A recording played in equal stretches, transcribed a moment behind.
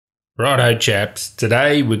Righto chaps,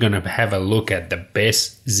 today we're going to have a look at the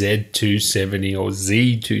best Z270 or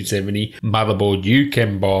Z270 motherboard you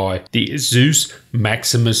can buy, the ASUS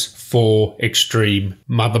MAXIMUS 4 Extreme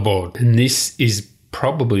motherboard. And this is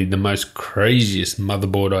probably the most craziest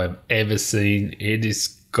motherboard I've ever seen. It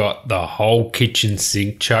is got the whole kitchen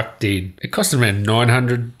sink chucked in. It cost around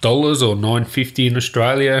 $900 or $950 in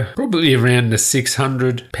Australia, probably around the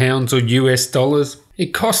 £600 or US dollars.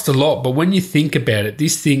 It costs a lot, but when you think about it,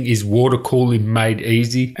 this thing is water cooling made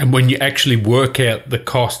easy. And when you actually work out the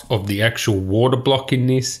cost of the actual water block in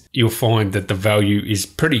this, you'll find that the value is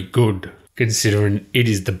pretty good, considering it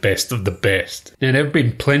is the best of the best. Now, there have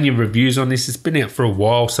been plenty of reviews on this. It's been out for a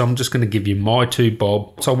while, so I'm just going to give you my two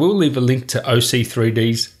bob. So I will leave a link to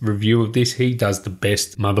OC3D's review of this. He does the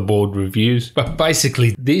best motherboard reviews. But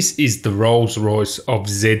basically, this is the Rolls Royce of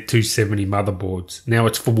Z270 motherboards. Now,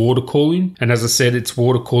 it's for water cooling. And as I said, it's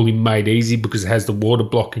water cooling made easy because it has the water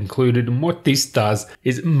block included. And what this does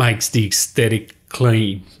is it makes the aesthetic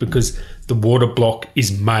clean because the water block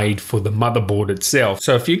is made for the motherboard itself.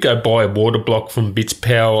 So if you go buy a water block from Bits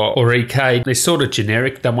Power or EK, they're sort of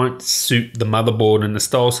generic. They won't suit the motherboard and the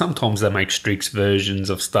style. Sometimes they make Strix versions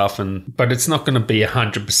of stuff, but it's not going to be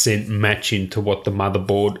 100% matching to what the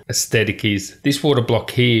motherboard aesthetic is. This water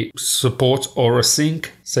block here supports Aura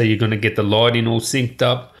Sync, so you're going to get the lighting all synced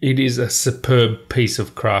up. It is a superb piece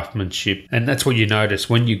of craftsmanship, and that's what you notice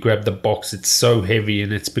when you grab the box. It's so heavy,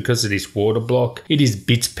 and it's because of this water block. It is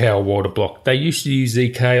Bits Power water block. They used to use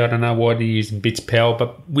EK. I don't know why they're using Bits Power,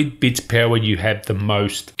 but with Bits Power you have the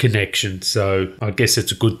most connection, so I guess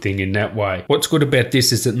it's a good thing in that way. What's good about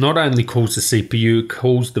this is it not only cools the CPU, it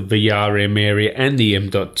cools the VRM area and the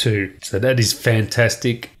M.2, so that is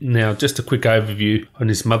fantastic. Now, just a quick overview on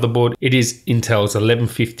this motherboard. It is Intel's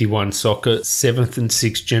 1151 socket, 7th and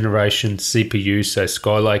 6th generation CPU, so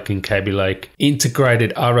Skylake and Kaby Lake.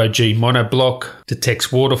 Integrated ROG monoblock,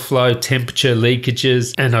 detects water flow, temperature,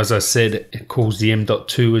 leakages, and as I said, it cools the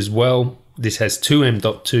M.2 as well. This has two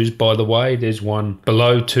M.2s, by the way. There's one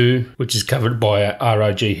below 2, which is covered by a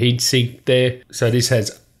ROG heatsink there. So this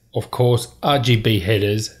has, of course, RGB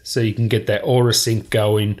headers, so you can get that Aura Sync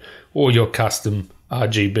going, or your custom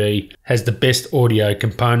RGB. Has the best audio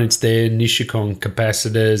components there, Nishikon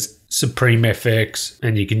capacitors, Supreme FX,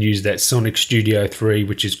 and you can use that Sonic Studio 3,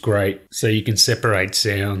 which is great, so you can separate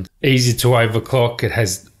sound. Easy to overclock. It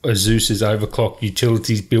has ASUS's overclock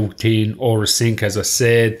utilities built in, Aura Sync, as I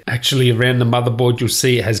said. Actually, around the motherboard, you'll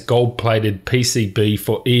see it has gold-plated PCB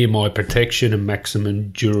for EMI protection and maximum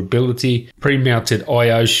durability. Pre-mounted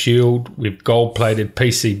I/O shield with gold-plated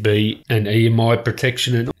PCB and EMI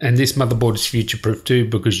protection. And this motherboard is future-proof too,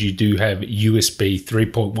 because you do have USB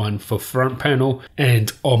 3.1 for front panel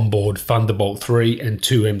and onboard Thunderbolt 3 and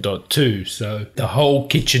 2 M.2. So the whole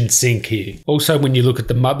kitchen sink here. Also, when you look at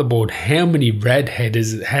the motherboard, how many rad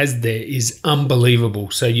headers it has there is unbelievable.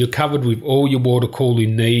 So you're covered with all your water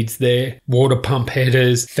cooling needs there. Water pump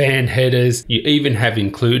headers, fan headers. You even have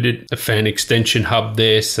included a fan extension hub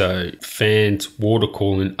there. So fans, water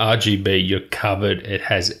cooling, RGB, you're covered. It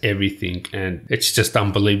has everything, and it's just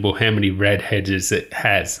unbelievable how many rad headers it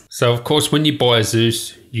has. So of course, when you buy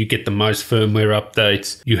ASUS, you get the most firmware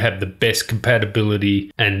updates, you have the best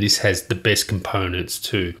compatibility, and this has the best components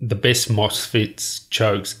too. The best MOSFETs,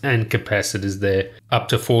 chokes, and capacitors there. Up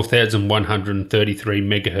to 4133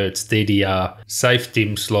 MHz DDR, safe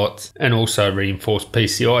DIMM slots, and also reinforced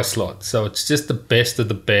PCI slots. So it's just the best of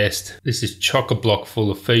the best. This is chock-a-block full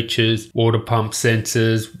of features, water pump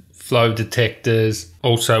sensors, flow detectors,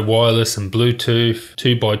 also wireless and Bluetooth,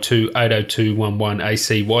 2x2 802.11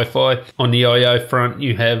 AC Wi-Fi. On the I/O front,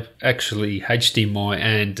 you have actually HDMI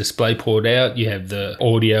and DisplayPort out. You have the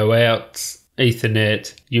audio outs,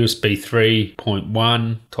 Ethernet, USB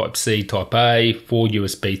 3.1, Type C, Type A, 4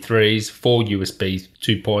 USB 3s, 4 USB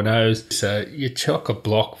 2.0s. So you're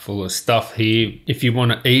chock-a-block full of stuff here. If you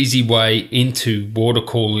want an easy way into water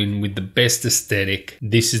cooling with the best aesthetic,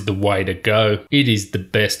 this is the way to go. It is the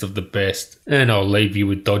best of the best. And I'll leave you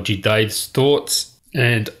with Dodgy Dave's thoughts.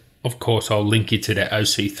 And of course, I'll link you to that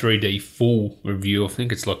OC3D full review. I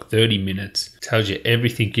think it's like 30 minutes. It tells you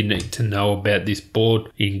everything you need to know about this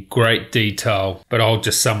board in great detail. But I'll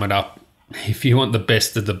just sum it up. If you want the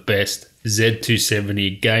best of the best,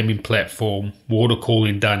 Z270 gaming platform, water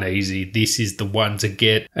cooling done easy, this is the one to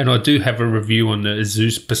get. And I do have a review on the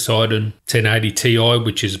ASUS Poseidon 1080 Ti,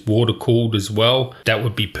 which is water cooled as well. That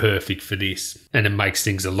would be perfect for this, and it makes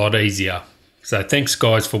things a lot easier. So thanks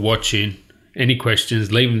guys for watching. Any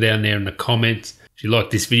questions, leave them down there in the comments. If you like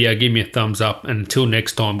this video, give me a thumbs up, and until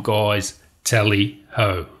next time guys, tally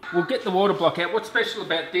ho. We'll get the water block out. What's special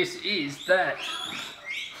about this is that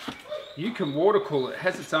You can water cool it. It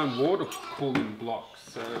has its own water cooling blocks.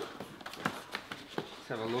 So let's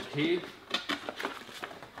have a look here.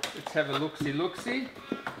 Let's have a look-see.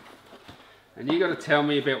 And you got to tell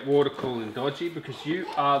me about water cooling, Dodgy, because you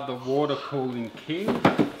are the water cooling king.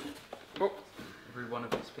 Oh. Every one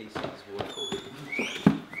of his pieces is water cooled.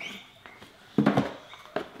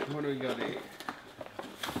 What do we got here?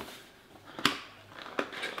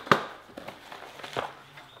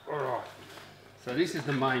 Alright. So this is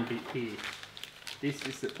the main bit here. This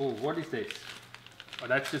is the, oh, what is this? Oh,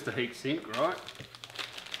 that's just a heat sink, right?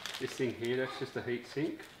 This thing here, that's just a heat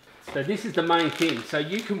sink. So this is the main thing. So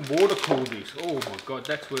you can water cool this. Oh my God,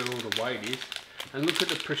 that's where all the weight is. And look at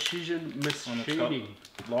the precision machining.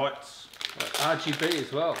 Lights. RGB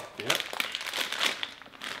as well. Yep.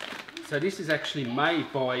 So this is actually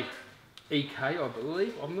made by EK, I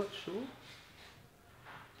believe. I'm not sure.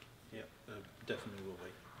 Yep, definitely will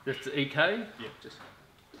be. That's EK? Yep, just...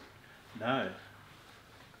 No.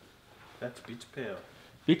 That's Bits Power.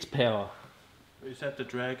 Bits Power. Is that the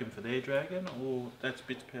Dragon for their Dragon, or that's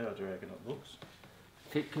Bits Power Dragon it looks?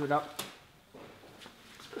 Pick it up.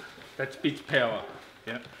 That's Bits Power.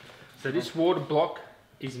 Yep. So this water block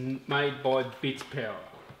is made by Bits Power.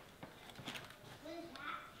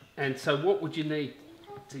 And so what would you need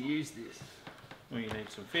to use this? Well, you need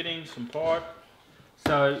some fittings, some pipe.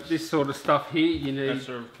 So this sort of stuff here, you need... That's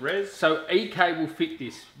a res. So EK will fit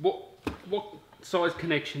this. What size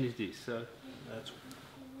connection is this? So that's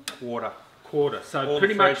quarter. Quarter. So all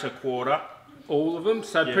pretty much a quarter. All of them.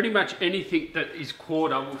 So yep. pretty much anything that is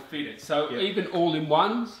quarter will fit it. So yep. even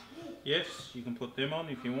all-in-ones. Yes, you can put them on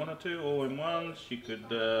if you wanted to. All-in-ones. You could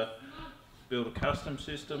build a custom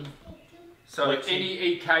system. So any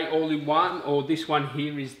EK all-in-one, or this one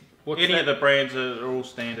here is what's any that? of the brands are all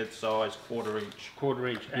standard size, quarter inch. Quarter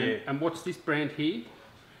inch. And, yeah. And what's this brand here?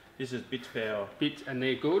 This is Bits Power. Bits, and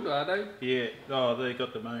they're good, are they? Yeah. Oh, they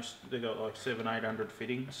got the most. They got like 700-800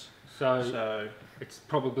 fittings. So it's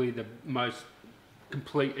probably the most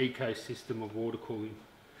complete ecosystem of water cooling,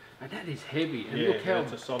 and that is heavy. And yeah, look how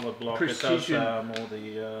it's a solid block. Precision. It does all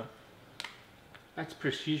the. That's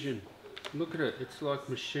precision. Look at it. It's like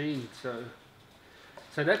machined.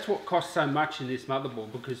 So that's what costs so much in this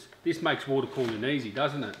motherboard, because this makes water cooling easy,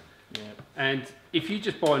 doesn't it? Yeah. And if you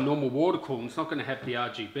just buy a normal water cooler, it's not going to have the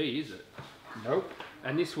RGB, is it? Nope.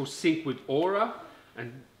 And this will sync with Aura,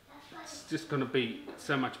 and it's just going to be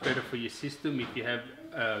so much better for your system if you have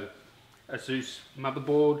a ASUS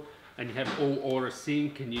motherboard and you have all Aura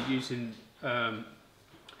sync, and you're using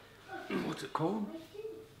what's it called?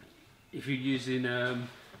 If you're using I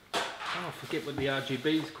forget what the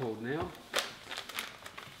RGB is called now.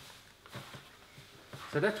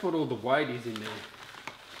 So that's what all the weight is in there.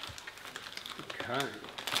 Okay.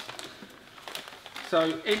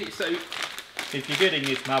 So if you're getting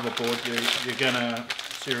this motherboard, you're gonna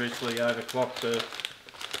seriously overclock the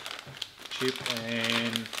chip,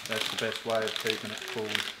 and that's the best way of keeping it cool.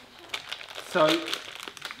 So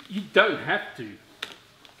you don't have to.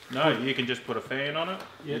 No, you can just put a fan on it.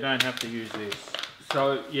 Yep. You don't have to use this.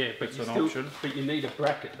 So yeah, but it's an option. But you need a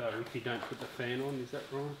bracket though if you don't put the fan on. Is that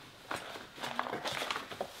right?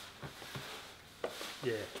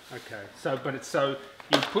 Yeah. Okay. So,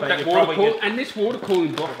 you put that water cool, and this water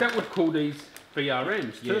cooling block that would cool these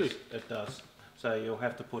VRMs too. Yes, it does. So you'll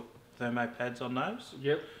have to put thermo pads on those.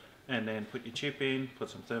 Yep. And then put your chip in, put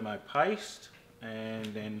some thermo paste, and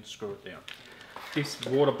then screw it down. This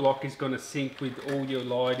water block is going to sync with all your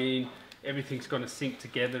lighting. Everything's going to sync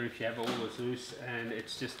together if you have all ASUS, and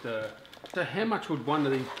it's just So how much would one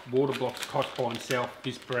of these water blocks cost by itself,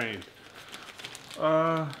 this brand?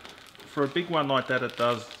 For a big one like that, it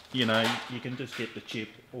does, you know, you can just get the chip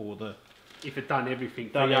or the... If it done everything,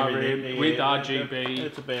 VRM, with RGB.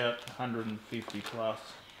 It's about 150 plus.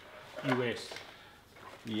 US.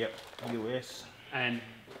 Yep, US. And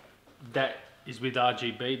that is with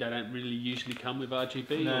RGB, they don't really usually come with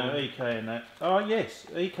RGB? No, or? EK and that. Oh yes,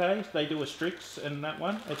 EK, they do a Strix and that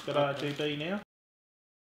one, it's got RGB now.